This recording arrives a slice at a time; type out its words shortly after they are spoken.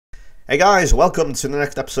Hey guys, welcome to the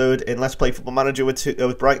next episode in Let's Play Football Manager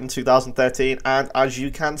with Brighton 2013, and as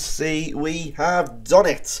you can see, we have done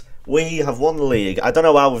it. We have won the league. I don't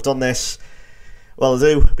know how we've done this. Well, I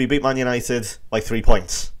do. We beat Man United by 3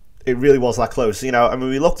 points. It really was that close. You know, I mean,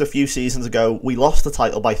 we looked a few seasons ago, we lost the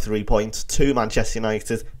title by 3 points to Manchester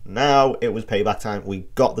United. Now it was payback time. We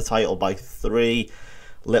got the title by 3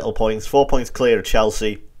 little points. 4 points clear of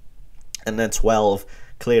Chelsea, and then 12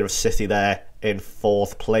 clear of City there in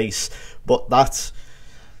 4th place. But that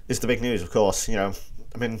is the big news, of course. You know,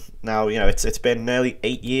 I mean, now, you know, it's been nearly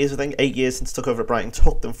 8 years, I think, 8 years since I took over at Brighton,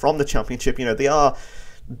 took them from the Championship. You know, they are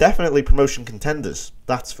definitely promotion contenders,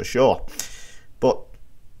 that's for sure. But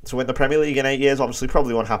to win the Premier League in 8 years, obviously,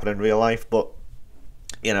 probably won't happen in real life. But,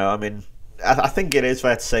 you know, I mean, I think it is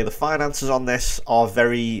fair to say the finances on this are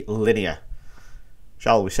very linear,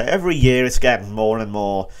 shall we say. Every year it's getting more and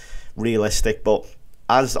more realistic, but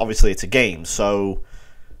as obviously it's a game, so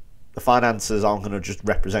the finances aren't going to just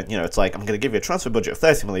represent, you know, it's like, I'm going to give you a transfer budget of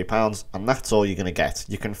 £30 million and that's all you're going to get.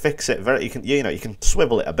 You can fix it very, you can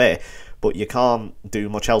swivel it a bit, but you can't do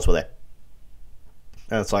much else with it.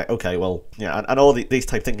 And it's like, okay, well, yeah, and all these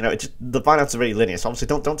type of things, you know, the finances are very linear. So obviously,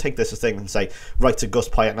 don't take this as a thing and say, right to Gus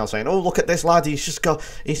Poyet now saying, oh, look at this lad, he's just got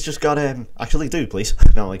actually do please,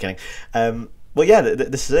 no, I'm kidding. Well, yeah,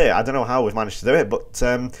 this is it. I don't know how we've managed to do it, but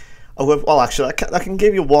well, actually, I can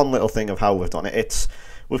give you one little thing of how we've done it.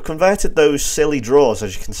 We've converted those silly draws,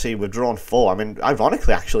 as you can see. We've drawn 4. I mean,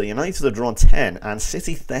 ironically, actually, United have drawn 10 and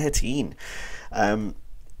City 13.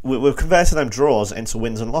 We've converted them draws into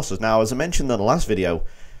wins and losses. Now, as I mentioned in the last video,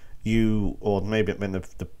 or maybe in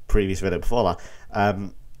the previous video before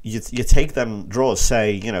that, you take them draws.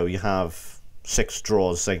 Say, you know, you have 6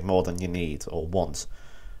 draws, say more than you need or want.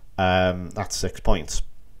 That's 6 points.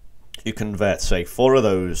 You convert, say, 4 of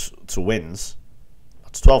those to wins.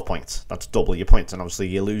 That's 12 points. That's double your points, and obviously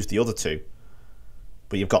you lose the other 2,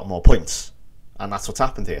 but you've got more points, and that's what's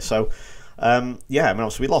happened here. So, yeah, I mean,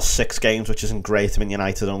 obviously we lost 6 games, which isn't great. I mean,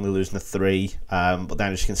 United only losing the 3, but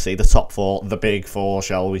then as you can see, the top 4, the big 4,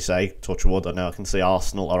 shall we say, touch wood. I know I can see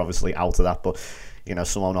Arsenal are obviously out of that, but you know,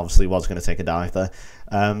 someone obviously was going to take a dive there.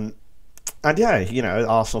 And yeah, you know,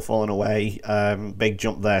 Arsenal falling away, big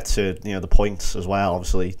jump there to, you know, the points as well.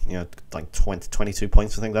 Obviously, you know, like 22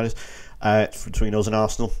 points, I think that is, between us and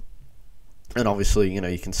Arsenal. And obviously, you know,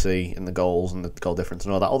 you can see in the goals and the goal difference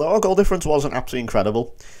and all that. Although our goal difference wasn't absolutely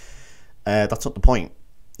incredible, that's not the point,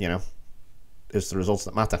 you know. It's the results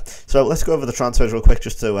that matter. So let's go over the transfers real quick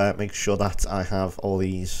just to make sure that I have all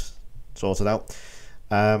these sorted out.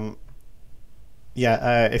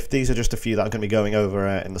 Yeah, if these are just a few that I'm going to be going over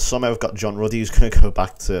in the summer, we've got John Ruddy, who's going to go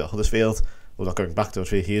back to Huddersfield. Well, not going back to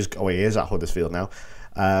Huddersfield, he is at Huddersfield now.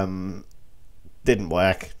 Didn't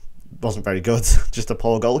work, wasn't very good, just a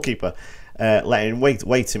poor goalkeeper. Letting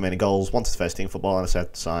way too many goals, wanted first team football, and I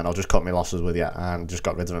said, sign, I'll just cut my losses with you, and just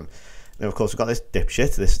got rid of him. And of course, we've got this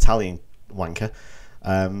dipshit, this Italian wanker.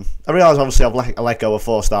 I realise obviously I let go of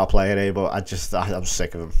a 4-star player here, but I was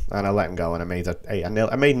sick of him, and I let him go, and I made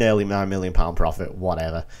nearly £9 million profit,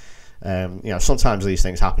 whatever. You know, sometimes these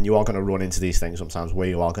things happen. You are going to run into these things sometimes where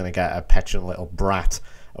you are going to get a petulant little brat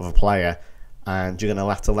of a player, and you're going to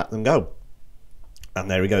have to let them go. And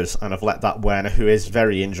there he goes, and I've let that Werner, who is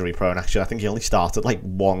very injury prone. Actually, I think he only started like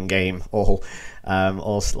 1 game all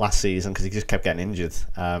last season because he just kept getting injured,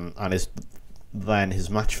 and then his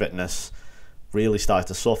match fitness really started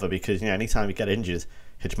to suffer because, you know, anytime you get injured,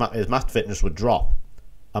 his match fitness would drop,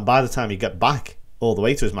 and by the time you get back all the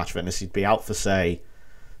way to his match fitness, he'd be out for, say,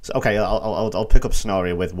 so okay, I'll pick up a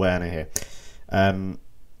scenario with Werner here.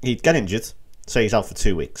 He'd get injured, say he's out for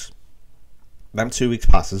 2 weeks. Then 2 weeks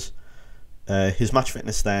passes, his match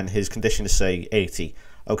fitness, then his condition is, say, 80.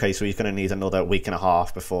 Okay, so he's going to need another week and a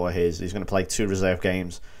half before he's going to play 2 reserve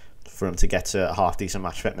games for him to get to a half decent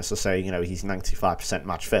match fitness. So say, you know, he's 95%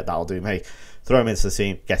 match fit, that'll do me. Throw him into the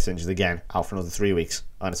team, gets injured again, out for another 3 weeks,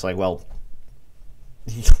 and it's like, well,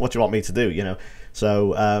 what do you want me to do, you know?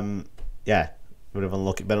 So yeah, been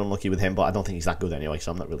unlucky with him, but I don't think he's that good anyway,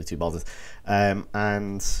 so I'm not really too bothered. And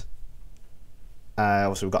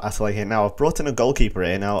also we've got Atelier here. Now I've brought in a goalkeeper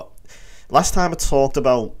here. Now last time I talked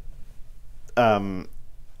about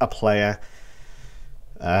a player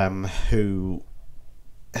who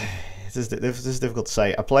this is difficult to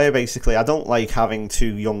say. A player, basically, I don't like having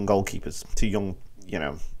 2 young goalkeepers, 2 young, you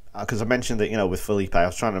know, because I mentioned it, you know, with Felipe. I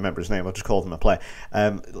was trying to remember his name. I just called him a player.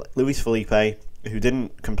 Luis Felipe, who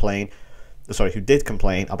did complain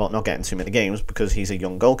about not getting too many games because he's a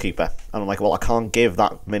young goalkeeper. And I'm like, well, I can't give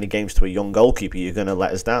that many games to a young goalkeeper. You're going to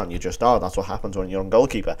let us down. You just are. That's what happens when you're a young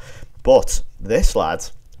goalkeeper. But this lad,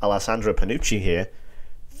 Alessandro Panucci here,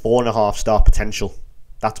 4.5-star potential.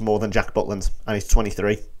 That's more than Jack Butland, and he's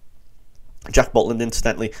 23. Jack Butland,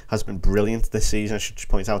 incidentally, has been brilliant this season. I should just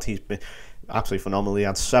point out he's been absolutely phenomenal. He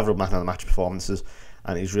had several man of the match performances,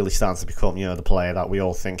 and he's really starting to become, the player that we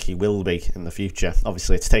all think he will be in the future.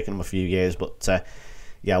 Obviously, it's taken him a few years, but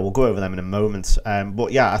yeah, we'll go over them in a moment.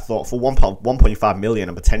 But yeah, I thought for 1.5 million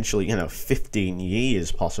and potentially, 15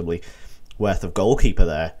 years possibly worth of goalkeeper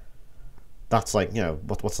there. That's like,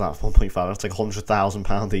 what's that? 1.5. That's like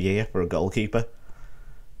 £100,000 a year for a goalkeeper.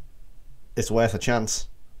 It's worth a chance.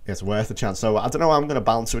 It's worth a chance. So I don't know how I'm going to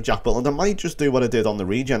balance it with Jack Butland. I might just do what I did on the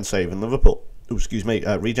regen save in Liverpool. Oh, excuse me,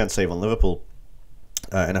 regen save on Liverpool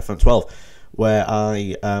in FM12, where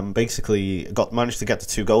I basically managed to get the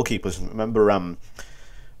 2 goalkeepers. Remember, I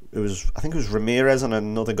think it was Ramirez and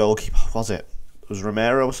another goalkeeper. Was it? It was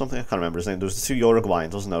Romero or something. I can't remember his name. There was the 2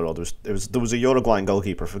 Uruguayans, wasn't there? Or there was a Uruguayan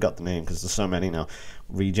goalkeeper. I forgot the name because there's so many now.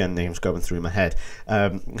 Regen names going through my head.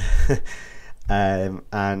 And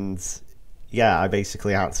yeah, I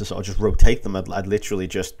basically had to sort of just rotate them. I'd literally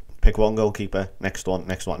just pick one goalkeeper, next one,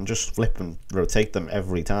 and just flip and rotate them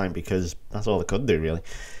every time because that's all I could do, really.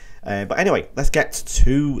 But anyway, let's get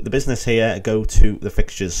to the business here. Go to the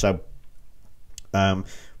fixtures. So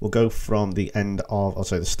we'll go from the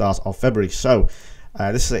the start of February. So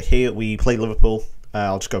this is it here. We played Liverpool.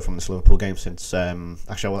 I'll just go from this Liverpool game since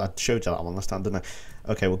actually I showed you that one last time, didn't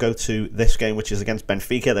I? Okay, we'll go to this game, which is against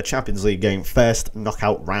Benfica, the Champions League game, first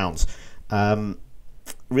knockout rounds.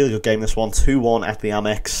 Really good game, this one. 2-1 at the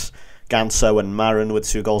Amex. Ganso and Marin with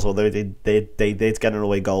 2 goals, although they did get an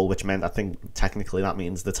away goal, which meant, I think technically that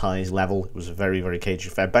means the tie is level. It was a very, very cagey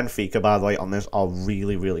affair. Benfica, by the way, on this are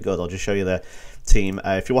really, really good. I'll just show you the team.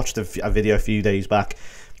 If you watched a video a few days back,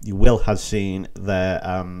 you will have seen they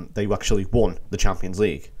actually won the Champions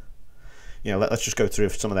League. Let's just go through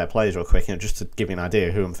some of their players real quick, just to give you an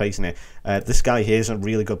idea who I'm facing here. This guy here is a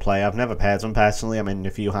really good player. I've never paired him personally. I mean,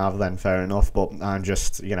 if you have, then fair enough. But I'm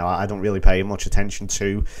just, I don't really pay much attention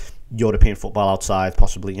to European football outside,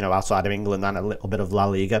 possibly, outside of England and a little bit of La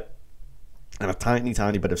Liga and a tiny,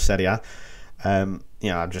 tiny bit of Serie A. I'm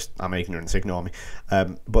ignorant, ignore me.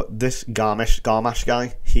 But this Garmash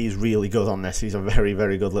guy, he's really good on this. He's a very,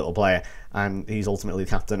 very good little player, and he's ultimately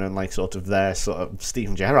captain and their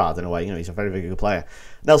Steven Gerrard in a way. He's a very, very good player.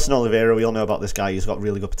 Nelson Oliveira, we all know about this guy. He's got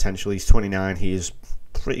really good potential. He's 29. He is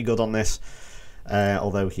pretty good on this,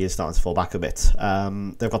 although he is starting to fall back a bit.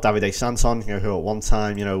 They've got Davide Santon, who at one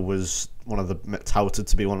time, was touted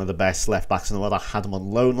to be one of the best left backs in the world. I had him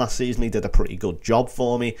on loan last season. He did a pretty good job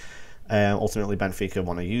for me. Ultimately, Benfica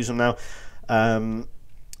want to use him now.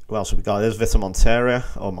 Who else have we got? There's Vitor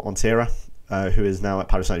Montera, who is now at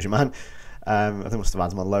Paris Saint-Germain. I think we must have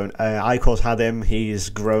had him on loan. Icos had him. He's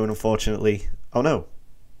grown, unfortunately. Oh, no.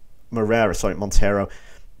 Montero.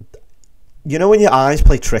 You know when your eyes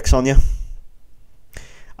play tricks on you?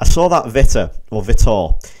 I saw that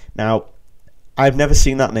Vitor. Now, I've never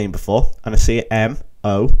seen that name before, and I see it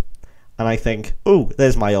M-O, and I think, ooh,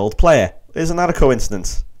 there's my old player. Isn't that a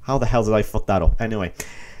coincidence? How the hell did I fuck that up? Anyway,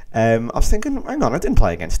 I was thinking, hang on, I didn't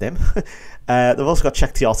play against him. They've also got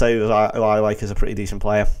Czech Tiote, who I like as a pretty decent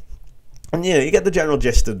player. And you get the general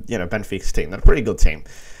gist of Benfica's team. They're a pretty good team.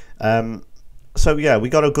 So yeah, we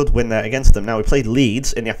got a good win there against them. Now we played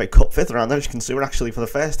Leeds in the FA Cup 5th round. As you can see, we're actually for the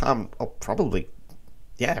first time, probably,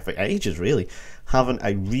 for ages really, having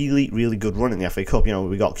a really, really good run in the FA Cup.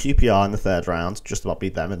 We got QPR in the 3rd round, just about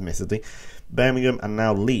beat them, admittedly. Birmingham and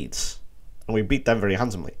now Leeds. And we beat them very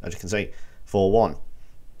handsomely, as you can see, 4-1.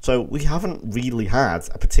 So we haven't really had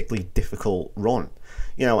a particularly difficult run.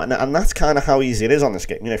 And that's kind of how easy it is on this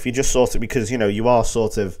game. If you just because, you are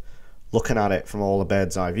sort of looking at it from all a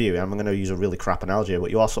bird's eye view. And I'm going to use a really crap analogy, but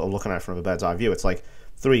you are sort of looking at it from a bird's eye view. It's like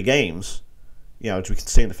 3 games, as we can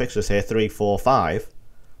see in the fixtures here, 3, 4, 5.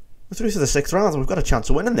 We're through to the 6th round, and we've got a chance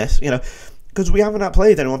of winning this, because we haven't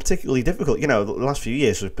played anyone particularly difficult. The last few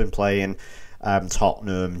years we've been playing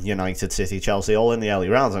Tottenham, United, City, Chelsea, all in the early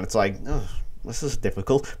rounds, and it's like, oh, this is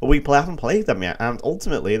difficult. But we haven't played them yet, and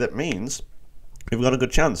ultimately that means we've got a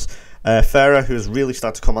good chance. Ferrer, who's really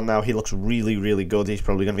started to come on now, he looks really, really good. He's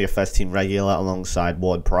probably going to be a first team regular alongside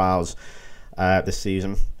Ward-Prowse next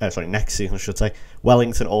season, I should say.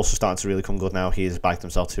 Wellington also starting to really come good now. He has backed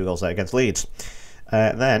himself 2 goals there against Leeds.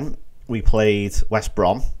 Then we played West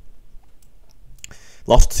Brom.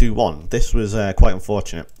 Lost 2-1. This was quite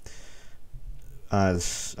unfortunate.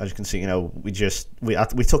 As you can see, we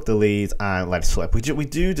took the lead and let it slip. We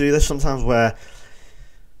do this sometimes where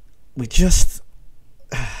we just,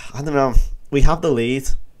 I don't know, we have the lead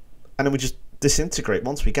and then we just disintegrate.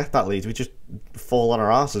 Once we get that lead, we just fall on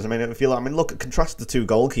our asses. Look, contrast the 2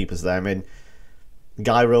 goalkeepers there.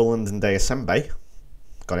 Guy Rowland and Deyasembe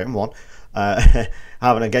got it in 1.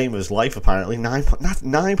 having a game of his life apparently. That's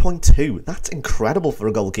 9.2. That's incredible for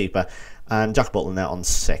a goalkeeper. And Jack Butland there on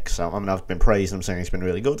 6. So I mean, I've been praising him, saying he's been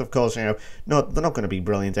really good. Of course, you know, they're not going to be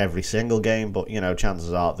brilliant every single game, but you know,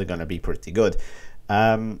 chances are they're going to be pretty good.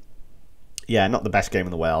 Yeah, not the best game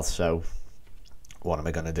in the world. So what am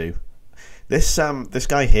I going to do? This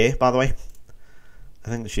guy here, by the way, I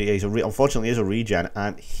think unfortunately he's a regen,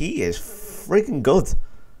 and he is freaking good.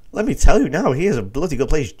 Let me tell you now, he is a bloody good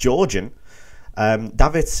player. He's Georgian.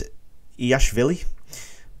 David Iashvili.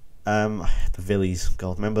 The Villies.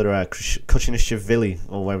 God, remember Kuchinishvili,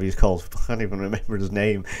 or whatever he's called. I can't even remember his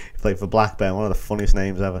name. He played for Blackburn, one of the funniest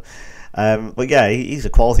names ever. But yeah, he's a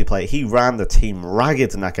quality player. He ran the team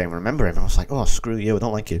ragged in that game. I remember him. I was like, oh, screw you, I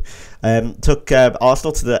don't like you. Took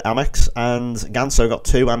Arsenal to the Amex, and Ganso got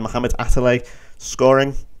 2, and Mohamed Attalay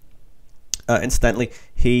scoring. Incidentally,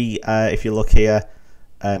 he, if you look here,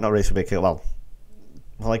 not really for big kick. Well,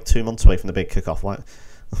 like 2 months away from the big kickoff. What?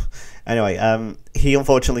 Anyway, he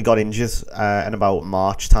unfortunately got injured in about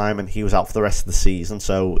March time, and he was out for the rest of the season,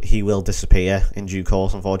 so he will disappear in due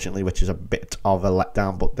course, unfortunately, which is a bit of a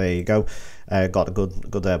letdown, but there you go. Got a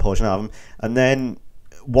good portion out of him. And then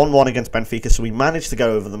 1-1 against Benfica, so we managed to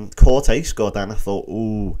go over them. Corte scored then. I thought,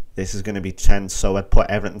 ooh, this is going to be tense, so I'd put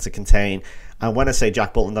everything to contain. And when I say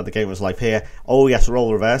Jack Butland had the game of his life here, oh yes,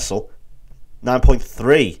 role reversal,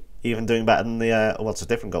 9.3, even doing better than the, what's a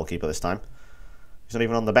different goalkeeper this time? He's not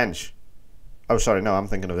even on the bench. Oh, sorry, no, I'm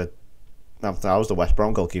thinking of the... No, I was the West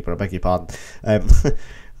Brom goalkeeper, I beg your pardon. I'm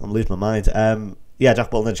losing my mind. Yeah,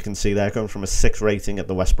 Jack Butland, as you can see there, going from a 6 rating at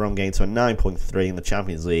the West Brom game to a 9.3 in the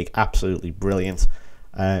Champions League. Absolutely brilliant.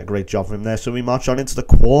 Great job from him there. So we march on into the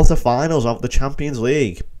quarter-finals of the Champions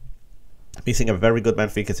League, meeting a very good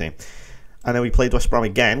Benfica team. And then we played West Brom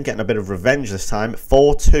again, getting a bit of revenge this time.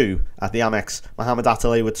 4-2 at the Amex. Mohamed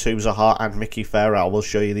Attalay with 2, Zaha and Mickey Farrell. I will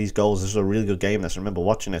show you these goals. This is a really good game. I remember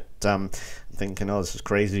watching it, thinking, oh, this is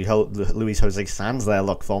crazy. Luis Jose Sanz there,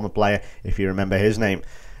 look, former player, if you remember his name.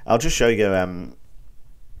 I'll just show you,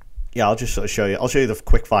 yeah, I'll just sort of show you. I'll show you the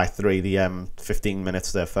quick fire 3, the 15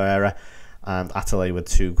 minutes there, Ferreira and Attalay with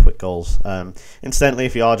 2 quick goals. Incidentally,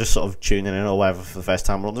 if you are just sort of tuning in or whatever for the first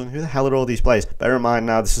time, wondering who the hell are all these players, bear in mind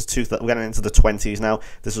now, this is we're getting into the 20s now.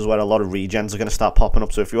 This is where a lot of regens are going to start popping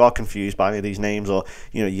up. So if you are confused by any of these names, or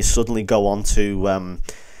you know, you suddenly go on to,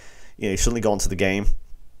 you suddenly go onto the game,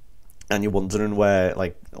 and you're wondering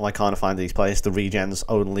why can't I find these players? The regens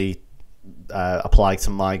only apply to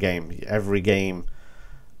my game. Every game.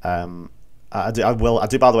 I do,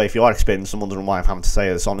 by the way, if you are experienced and wondering why I'm having to say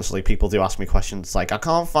this, honestly, people do ask me questions like, I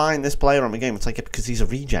can't find this player on my game. It's like, yeah, because he's a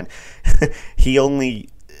regen. He only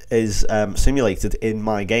is simulated in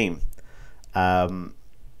my game. And,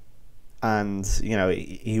 you know,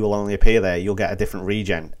 he will only appear there. You'll get a different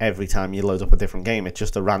regen every time you load up a different game. It's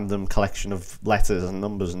just a random collection of letters and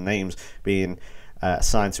numbers and names being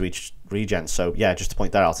assigned to each regen. So yeah, just to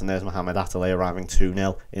point that out. And there's Mohamed Attalay arriving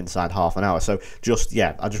 2-0 inside half an hour. So just,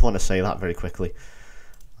 yeah, I just want to say that very quickly.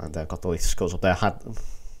 And I've got the latest scores up there.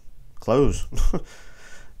 Close.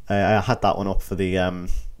 I had that one up for the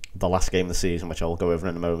last game of the season, which I'll go over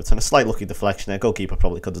in a moment. And a slight lucky deflection there. Goalkeeper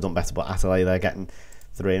probably could have done better, but Attalay there getting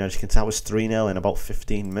 3. And as you can tell, it was 3-0 in about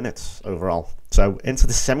 15 minutes overall. So into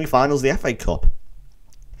the semi-finals, the FA Cup.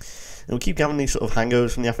 And we keep having these sort of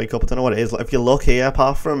hangovers from the FA Cup. I don't know what it is. Like, if you look here,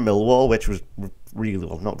 apart from Millwall, which was really,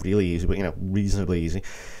 well, not really easy, but, you know, reasonably easy,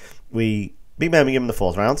 we beat Birmingham in the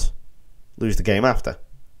 4th round, lose the game after.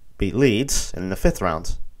 Beat Leeds in the 5th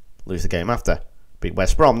round, lose the game after. Beat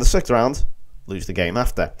West Brom in the 6th round, lose the game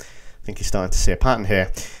after. I think you're starting to see a pattern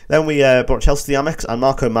here. Then we brought Chelsea to the Amex, and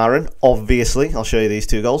Marco Marin, obviously, I'll show you these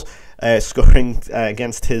 2 goals, scoring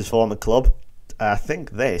against his former club. I think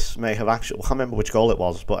this may have actually, I can't remember which goal it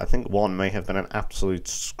was, but I think one may have been an absolute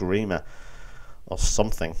screamer or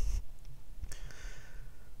something.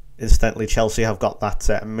 Incidentally, Chelsea have got that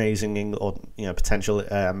amazing, potential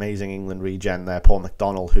amazing England regen there, Paul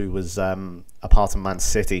McDonnell, who was a part of Man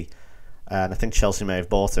City, and I think Chelsea may have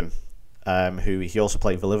bought him. He also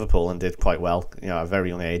played for Liverpool and did quite well, you know, at a very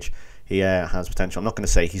young age. He has potential. I'm not going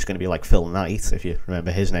to say he's going to be like Phil Knight, if you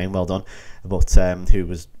remember his name, well done, but who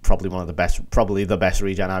was probably probably the best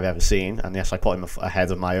regen I've ever seen. And yes, I put him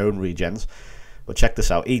ahead of my own regens. But check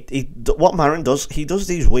this out. What Marin does, he does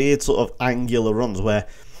these weird sort of angular runs where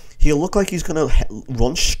he'll look like he's going to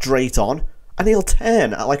run straight on, and he'll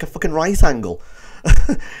turn at like a fucking right angle.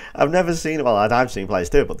 I've never seen, well, I've seen players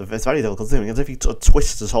do it, but it's very difficult to do, because if he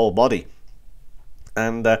twists his whole body.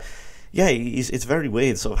 And yeah, it's very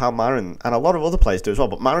weird sort of how Marin, and a lot of other players do as well,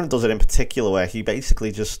 but Marin does it in particular where he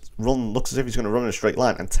basically just looks as if he's going to run in a straight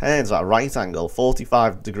line and turns at a right angle,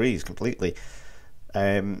 45 degrees completely.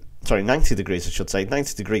 sorry, 90 degrees, I should say,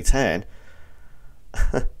 90-degree turn,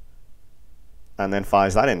 and then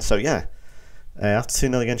fires that in. So yeah, after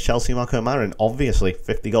 2-0 against Chelsea, Marco Marin, obviously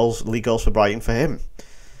 50 goals, league goals for Brighton for him.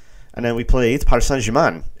 And then we played Paris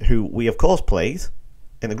Saint-Germain, who we of course played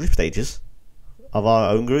in the group stages of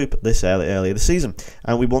our own group this earlier this season,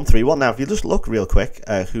 and we won 3-1. Now, if you just look real quick,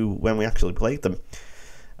 when we actually played them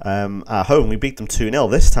at home, we beat them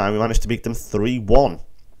 2-0. This time, we managed to beat them 3-1.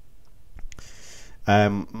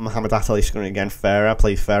 Mohamed Atali scoring again. Ferrer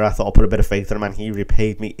played Ferrer. I thought I'll put a bit of faith in him, and he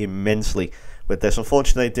repaid me immensely with this.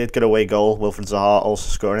 Unfortunately, they did get away goal. Wilfried Zaha also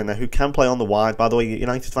scoring in there, who can play on the wide. By the way,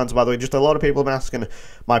 United fans, by the way, just a lot of people have been asking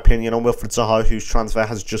my opinion on Wilfried Zaha, whose transfer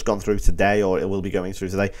has just gone through today, or it will be going through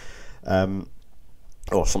today.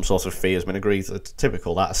 Or some sort of fee has been agreed. It's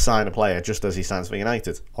typical that, sign a player just as he signs for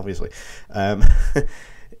United, obviously.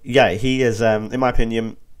 Yeah, he is, in my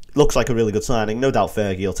opinion, looks like a really good signing. No doubt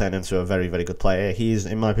Fergie will turn into a very, very good player. He's,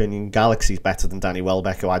 in my opinion, galaxies better than Danny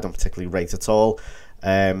Welbeck, who I don't particularly rate at all.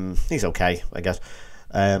 He's okay, I guess.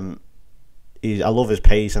 I love his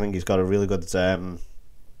pace. I think he's got a really good,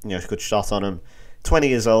 good shot on him. 20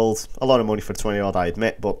 years old, a lot of money for 20-year-old, I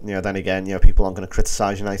admit, but then again, people aren't going to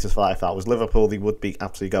criticise United for that. If that was Liverpool, they would be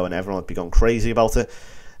absolutely going. Everyone would be going crazy about it.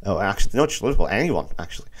 Oh, actually, not just Liverpool, anyone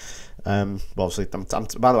actually. Obviously,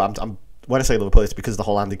 by the way, when I say Liverpool, it's because of the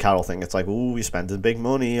whole Andy Carroll thing. It's like, ooh, you're spending big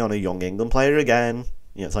money on a young England player again,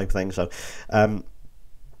 type thing. So,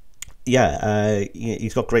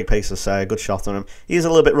 he's got great pace, good shot on him. He's a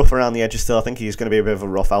little bit rough around the edges still. I think he's going to be a bit of a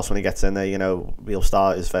rough house when he gets in there. He'll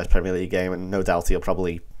start his first Premier League game, and no doubt he'll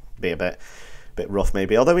probably be a bit rough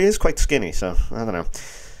maybe. Although he is quite skinny, so I don't know.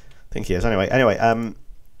 I think he is. Anyway,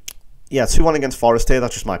 2-1 against Forest here.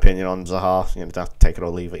 That's just my opinion on Zaha. Take it or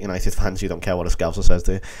leave it. United fans, you don't care what a Scouser says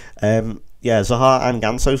to you. Zaha and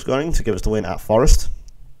Ganso scoring to give us the win at Forest.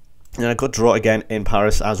 And a good draw again in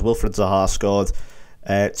Paris as Wilfried Zaha scored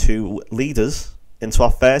to lead us into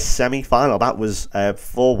our first semi-final. That was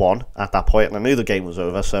 4-1 at that point, and I knew the game was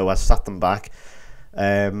over, so I sat them back.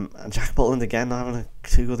 And Jack Butland again not having a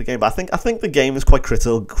too good game, but I think the game is quite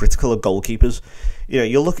critical of goalkeepers.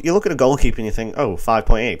 You look at a goalkeeper and you think, oh,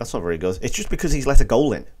 5.8, that's not very good. It's just because he's let a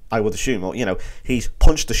goal in, I would assume, or he's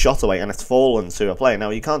punched a shot away and it's fallen to a player.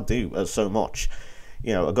 Now you can't do so much.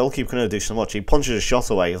 A goalkeeper can only do so much. He punches a shot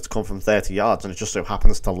away that's come from 30 yards and it just so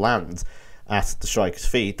happens to land at the striker's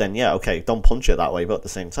feet, then don't punch it that way, but at the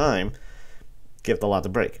same time, give the lad a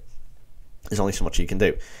break. There's only so much he can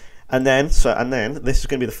do. And then this is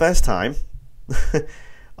going to be the first time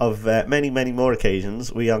of many, many more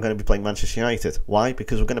occasions we are going to be playing Manchester United. Why?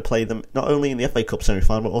 Because we're going to play them not only in the FA Cup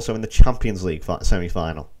semi-final, but also in the Champions League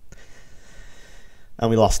semi-final. And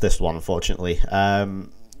we lost this one, unfortunately.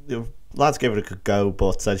 The lads gave it a good go,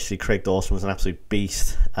 but I just see Craig Dawson was an absolute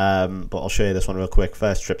beast. But I'll show you this one real quick.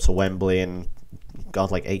 First trip to Wembley in,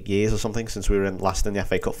 like 8 years or something since we were last in the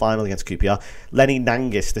FA Cup final against QPR. Lenny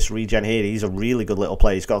Nangis, this regen here, he's a really good little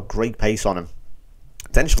player. He's got great pace on him.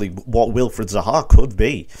 Potentially what Wilfried Zaha could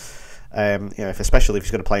be. Especially if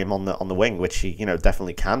he's going to play him on the wing, which he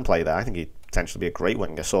definitely can play there. I think he'd potentially be a great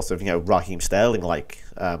winger, sort of Raheem Sterling like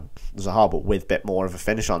Zaha, but with a bit more of a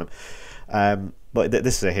finish on him. But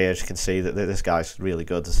this is here, as you can see, that this guy's really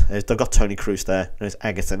good. They've got Tony Kroos there. There's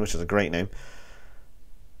Egerton, which is a great name.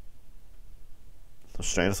 That's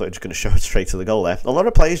strange. I thought he was going to show it straight to the goal there. A lot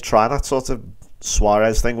of players try that sort of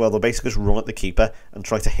Suarez thing, where they'll basically just run at the keeper and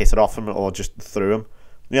try to hit it off him or just through him.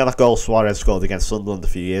 That goal Suarez scored against Sunderland a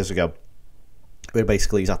few years ago, where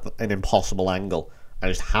basically he's at an impossible angle and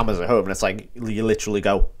just hammers it home, and it's like you literally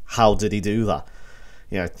go, how did he do that?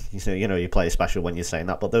 You play special when you're saying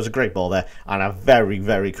that. But there's a great ball there and a very,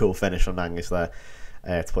 very cool finish from Angus there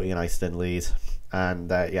to put United in lead.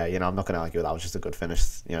 And I'm not going to argue with that. It was just a good finish.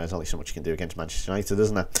 There's only so much you can do against Manchester United,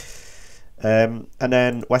 isn't there? And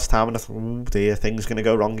then West Ham, and I thought, oh dear, things going to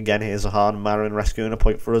go wrong again. Here's Zaha and Marin rescuing a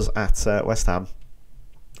point for us at West Ham.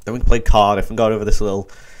 Then we played Cardiff and got over this little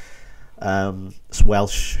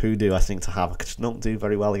Welsh hoodoo, I think, to have. I just don't do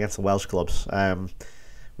very well against the Welsh clubs.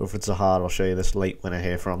 Wilfried Zaha, I'll show you this late winner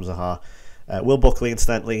here from Zaha. Will Buckley,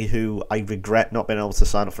 incidentally, who I regret not being able to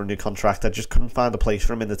sign up for a new contract. I just couldn't find a place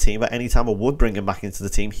for him in the team. But any time I would bring him back into the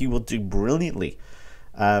team, he would do brilliantly.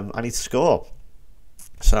 And he'd score.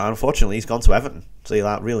 So unfortunately, he's gone to Everton. See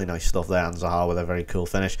that? Really nice stuff there, and Zaha with a very cool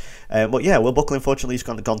finish. But yeah, Will Buckley, unfortunately, he's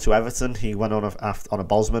gone to Everton. He went on a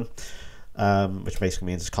Bosman, which basically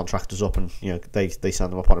means his contract was up, and they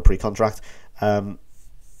signed him up on a pre-contract.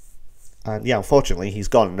 And yeah, unfortunately, he's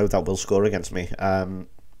gone. No doubt will score against me.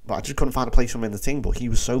 But I just couldn't find a place for him in the team. But he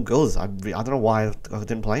was so good. I don't know why I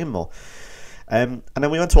didn't play him more. And then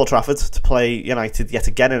we went to Old Trafford to play United yet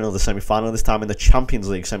again in another semi-final, this time in the Champions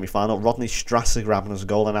League semi-final. Rodney Strasser grabbing us a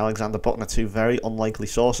goal and Alexander Butner, two very unlikely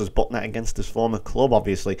sources. Butner against his former club,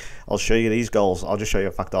 obviously. I'll show you these goals. I'll just show you,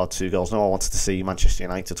 in fact, there are 2 goals. No one wanted to see Manchester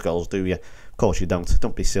United's goals, do you? Of course you don't.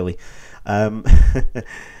 Don't be silly. If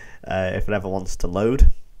it ever wants to load.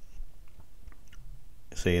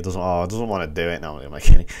 See, it doesn't want to do it. No, I'm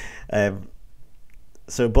kidding.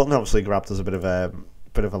 So Butner obviously grabbed us a bit of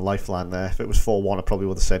a lifeline there. If it was 4-1, I probably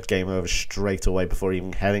would have said game over straight away before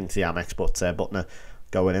even heading to the Amex, but Butner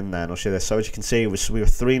going in there, and I'll show you this. So as you can see, we were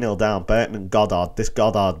 3-0 down. Burton and Goddard. This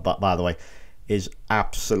Goddard, by the way, is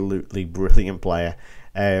absolutely brilliant player.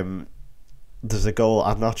 There's a goal,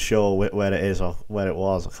 I'm not sure where it is or where it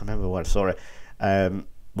was. I can't remember where I saw it.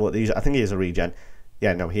 But I think he is a regen.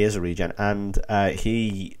 Yeah, no, he is a regen. And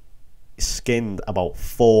he skinned about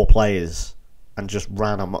 4 players and just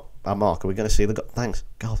ran amok. Are we going to see the... Thanks,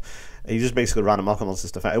 God. He just basically ran amok amongst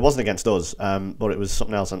this defence. It wasn't against us, but it was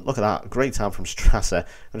something else. And look at that. Great time from Strasser.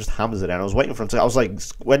 And just hammers it in. I was waiting for him to... I was like...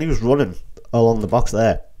 When he was running along the box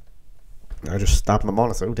there, I just stabbed my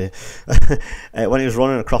monitor. Oh, dear. When he was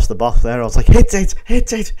running across the box there, I was like, hit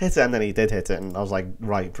it. And then he did hit it. And I was like,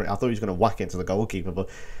 right. I thought he was going to whack into the goalkeeper, but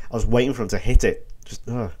I was waiting for him to hit it. Just...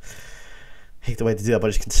 hate the way to do that. But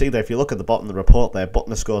as you can see there, if you look at the bottom of the report there,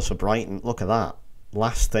 Butner scores for Brighton. Look at that.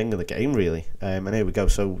 Last thing of the game, really. And here we go.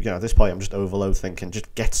 So, at this point, I'm just overload thinking,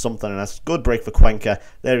 just get something. And that's a good break for Cuenca.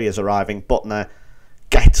 There he is arriving. Butner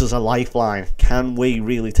gets us a lifeline. Can we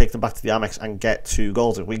really take them back to the Amex and get 2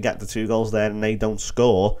 goals? If we get the 2 goals there and they don't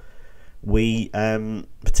score, we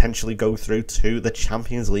potentially go through to the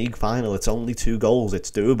Champions League final. It's only 2 goals.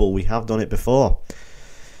 It's doable. We have done it before.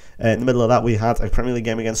 In the middle of that, we had a Premier League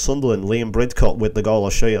game against Sunderland. Liam Bridcut with the goal.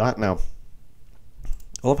 I'll show you that now.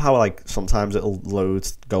 I love how sometimes it'll load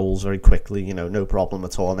goals very quickly, no problem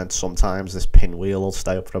at all, and then sometimes this pinwheel will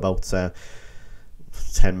stay up for about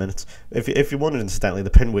 10 minutes. If you're wondering, incidentally,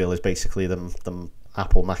 the pinwheel is basically the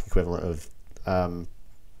Apple Mac equivalent of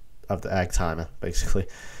the egg timer, basically.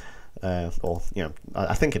 Or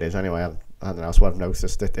I think it is anyway. I don't know. That's what I've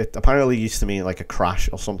noticed. It apparently used to mean like a crash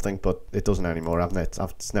or something, but it doesn't anymore, hasn't it?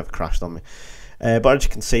 It's never crashed on me. But as you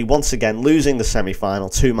can see, once again, losing the semi-final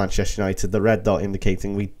to Manchester United, the red dot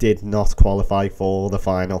indicating we did not qualify for the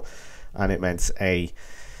final, and it meant a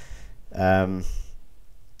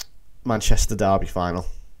Manchester derby final.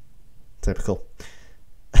 Typical.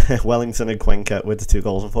 Wellington and Cuenca with the 2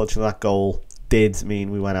 goals. Unfortunately, that goal did mean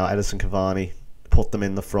we went out. Edison Cavani put them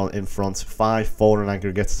in front, 5-4 in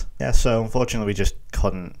aggregate. Yeah, so unfortunately we just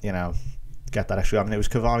couldn't, get that extra. I mean, it was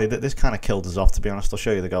Cavani that this kind of killed us off, to be honest. I'll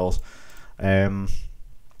show you the goals.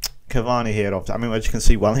 Cavani here, I mean, as you can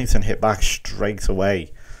see, Wellington hit back straight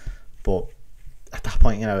away, but at that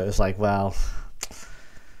point, it was like, well,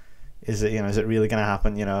 is it really going to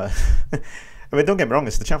happen? I mean, don't get me wrong,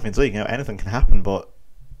 it's the Champions League, anything can happen, but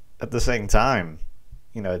at the same time,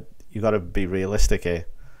 you got to be realistic here.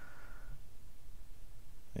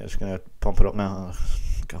 Yeah, just gonna pump it up now.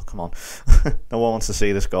 Oh, God, come on! No one wants to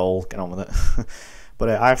see this goal. Get on with it. But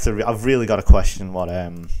I've really got to question what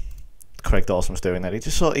Craig Dawson's doing there. He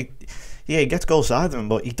just he gets goals side of him,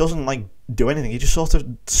 but he doesn't do anything. He just sort of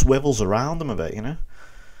swivels around him a bit,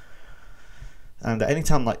 And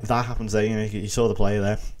anytime that happens, there, you saw the player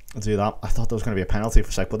there do that. I thought there was going to be a penalty for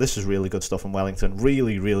a sec, but this is really good stuff from Wellington.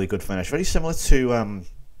 Really, really good finish. Very similar to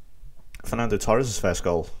Fernando Torres' first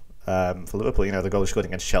goal. For Liverpool, the goal he scored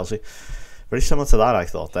against Chelsea. Very similar to that, I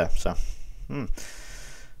thought there. So,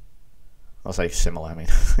 I'll say similar. I mean,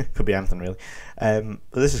 could be anything really. But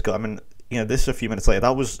this is good. I mean, this is a few minutes later.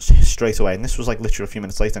 That was straight away, and this was literally a few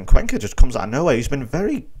minutes later. And Cuenca just comes out of nowhere. He's been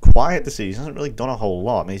very quiet this season. He hasn't really done a whole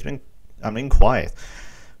lot. I mean, he's been quiet,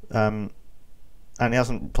 and he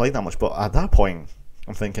hasn't played that much. But at that point,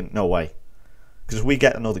 I'm thinking, no way, because if we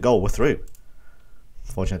get another goal, we're through.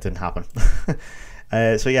 Unfortunately, it didn't happen.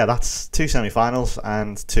 So yeah, that's 2 semi-finals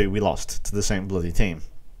and 2 we lost to the same bloody team,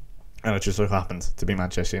 and it just so happened to be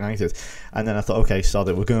Manchester United. And then I thought, okay, so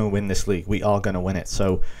that we're going to win this league, we are going to win it.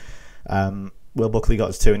 So Will Buckley got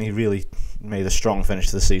us 2, and he really made a strong finish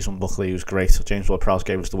to the season. Buckley was great. James Ward-Prowse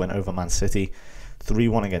gave us the win over Man City,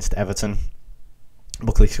 3-1 against Everton.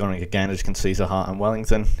 Buckley scoring again, as you can see, Zaha and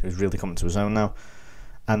Wellington, who's really coming to his own now.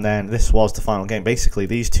 And then this was the final game. Basically,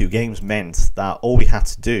 these 2 games meant that all we had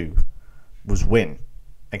to do was win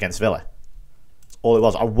against Villa. That's all it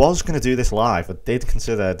was. I was going to do this live. I did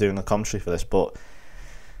consider doing a commentary for this, but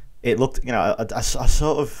it looked, I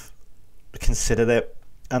sort of considered it,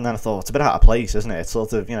 and then I thought, it's a bit out of place, isn't it? It's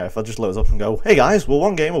sort of, if I just load up and go, hey guys, we're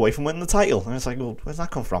 1 game away from winning the title. And it's like, well, where's that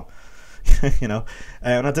come from? you know.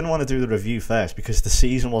 And I didn't want to do the review first because the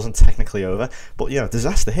season wasn't technically over. But, you know,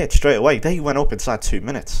 disaster hit straight away. They went up inside 2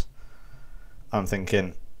 minutes. I'm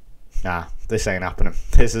thinking, nah, this ain't happening.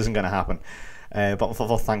 This isn't going to happen. But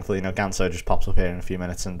thankfully, you know, Ganso just pops up here in a few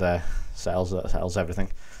minutes and settles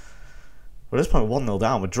everything. But at this point, 1-0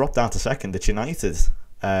 down. We're dropped down to second. It's United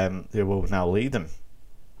who will now lead them.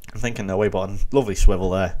 I'm thinking, no way, but a lovely swivel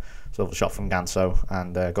there. Swivel shot from Ganso,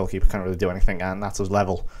 and goalkeeper can't really do anything, and that's us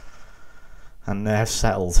level. And they're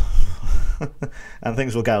settled. And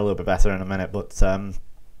things will get a little bit better in a minute, but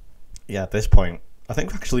yeah, at this point, I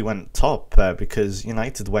think we actually went top because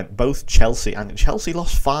United went both Chelsea, and Chelsea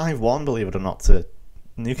lost 5-1, believe it or not, to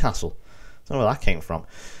Newcastle. I don't know where that came from.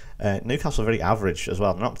 Newcastle very average as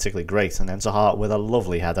well, not particularly great, and then Zaha with a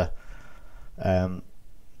lovely header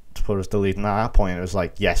to put us to lead. And at that point, it was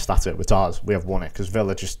like, yes, that's it, it's ours. We have won it, because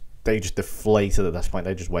Villa they just deflated at this point.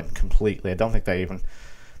 They just went completely. I don't think they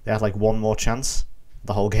had like one more chance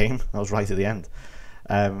the whole game. That was right at the end.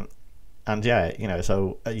 And yeah, you know,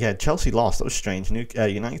 so yeah, Chelsea lost. That was strange.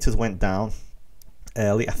 United went down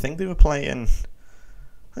early. I think they were playing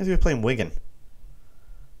Wigan,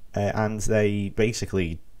 and they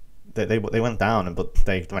basically they went down, but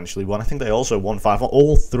they eventually won. I think they also won 5-1.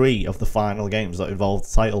 All three of the final games that involved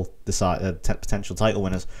potential title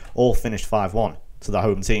winners all finished 5-1 to the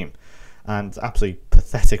home team. And absolutely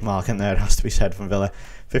pathetic marking there, it has to be said, from Villa.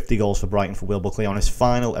 50 goals for Brighton for Will Buckley on his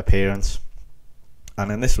final appearance. And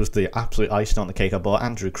then this was the absolute icing on the cake. I brought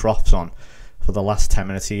Andrew Crofts on for the last 10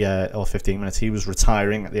 minutes or 15 minutes. He was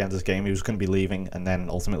retiring at the end of this game. He was going to be leaving and then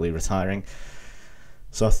ultimately retiring.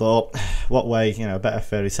 So I thought, what way, you know, better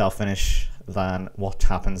fairy tale finish than what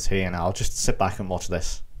happens here now. I'll just sit back and watch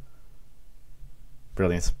this.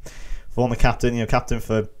 Brilliant. Former captain, you know, captain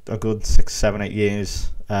for a good 6, 7, 8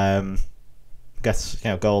 years. Gets, you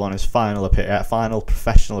know, goal on his final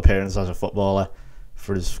professional appearance as a footballer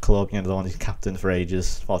for his club. You know, the one he's captained for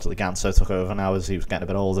ages. Fortunately, Ganso took over now as he was getting a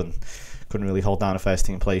bit old and couldn't really hold down a first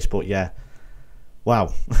team place. But yeah,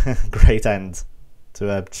 wow, great end to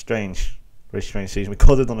a very strange season. We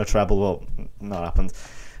could have done a treble, but not happened.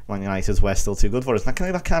 Man United were still too good for us. And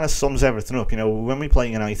that kind of sums everything up. You know, when we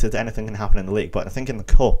play United, anything can happen in the league. But I think in the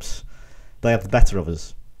cups, they have the better of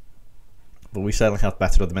us. But we certainly have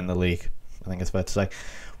better of them in the league. I think it's fair to say.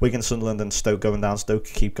 Wigan, Sunderland and Stoke going down. Stoke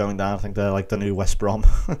keep going down. I think they're like the new West Brom.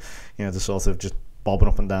 You know, they're sort of just bobbing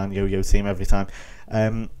up and down, yo-yo team every time.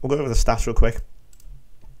 We'll go over the stats real quick.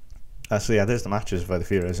 So yeah, there's the matches for the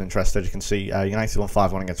viewers interested. You can see United won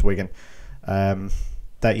 5-1 against Wigan.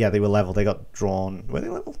 They were level. They got drawn. Were they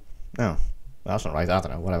level? No, that's not right. I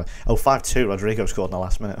don't know. Whatever. Oh, 5-2. Rodrigo scored in the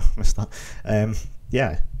last minute. Missed that.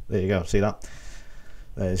 Yeah, there you go. See that?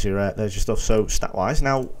 There's your stuff. So stat wise,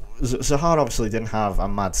 now Zaha obviously didn't have a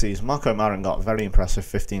mad season. Marco Marin got very impressive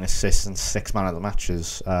 15 assists and 6 man of the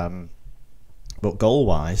matches. But goal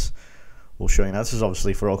wise, we'll show you now. This is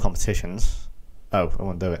obviously for all competitions. Oh, I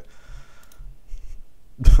won't do it.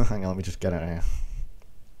 Hang on, let me just get it here.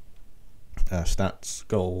 Stats,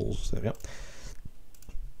 goals, there we go.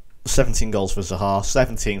 17 goals for Zaha,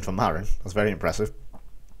 17 for Marin. That's very impressive.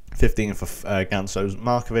 15 for Ganso.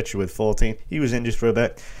 Markovic with 14. He was injured for a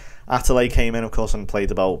bit. Atale came in, of course, and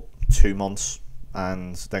played about 2 months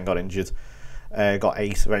and then got injured. Got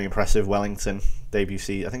 8, very impressive. Wellington, debut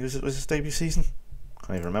season. I think it was his debut season?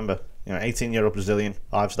 Can't even remember. You know, 18-year-old Brazilian,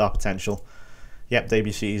 5-star potential. Yep,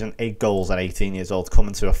 debut season, 8 goals at 18 years old,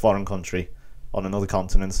 coming to a foreign country on another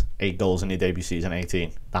continent. 8 goals in your debut season,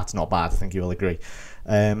 18. That's not bad, I think you will agree.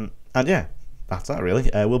 And yeah, that's that really.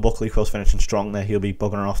 Will Buckley, of course, finishing strong there. He'll be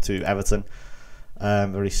buggering off to Everton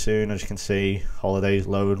very soon, as you can see. Holidays,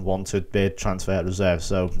 loan, wanted, bid, transfer, reserve.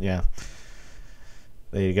 So yeah,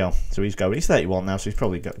 there you go. So he's 31 now, so he's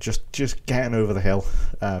probably just getting over the hill.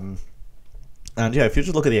 And yeah, if you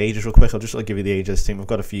just look at the ages real quick, I'll just give you the ages team. We've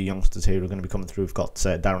got a few youngsters here who are going to be coming through. We've got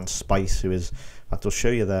Darren Spice, who is, in fact, I'll show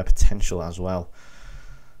you their potential as well.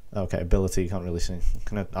 Okay, ability, you can't really see.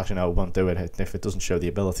 Actually, no, I won't do it. If it doesn't show the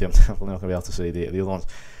ability, I'm definitely not going to be able to see the other ones.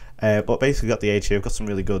 But basically, got the age here. We've got some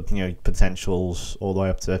really good, you know, potentials all the way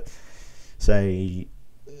up to, say,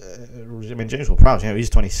 James Ward-Prowse, you know, he's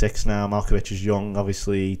 26 now. Markovic is young,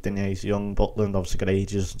 obviously. Dinier's young. Butland obviously got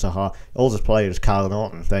ages. Zaha. Oldest player is Kyle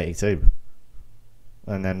Norton, 32.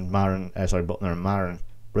 And then Butler and Marin.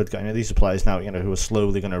 You know, these are players now, you know, who are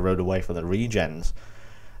slowly going to erode away for the regens.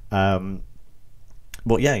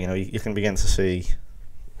 But yeah, you know, you can begin to see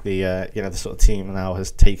the you know, the sort of team now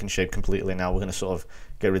has taken shape completely. Now we're going to sort of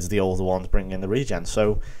get rid of the older ones, bring in the regens.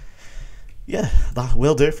 So yeah, that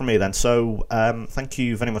will do it for me then. So thank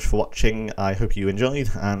you very much for watching. I hope you enjoyed,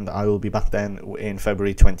 and I will be back then in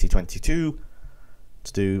February 2022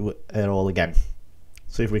 to do it all again.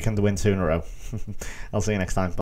 See if we can win 2 in a row. I'll see you next time.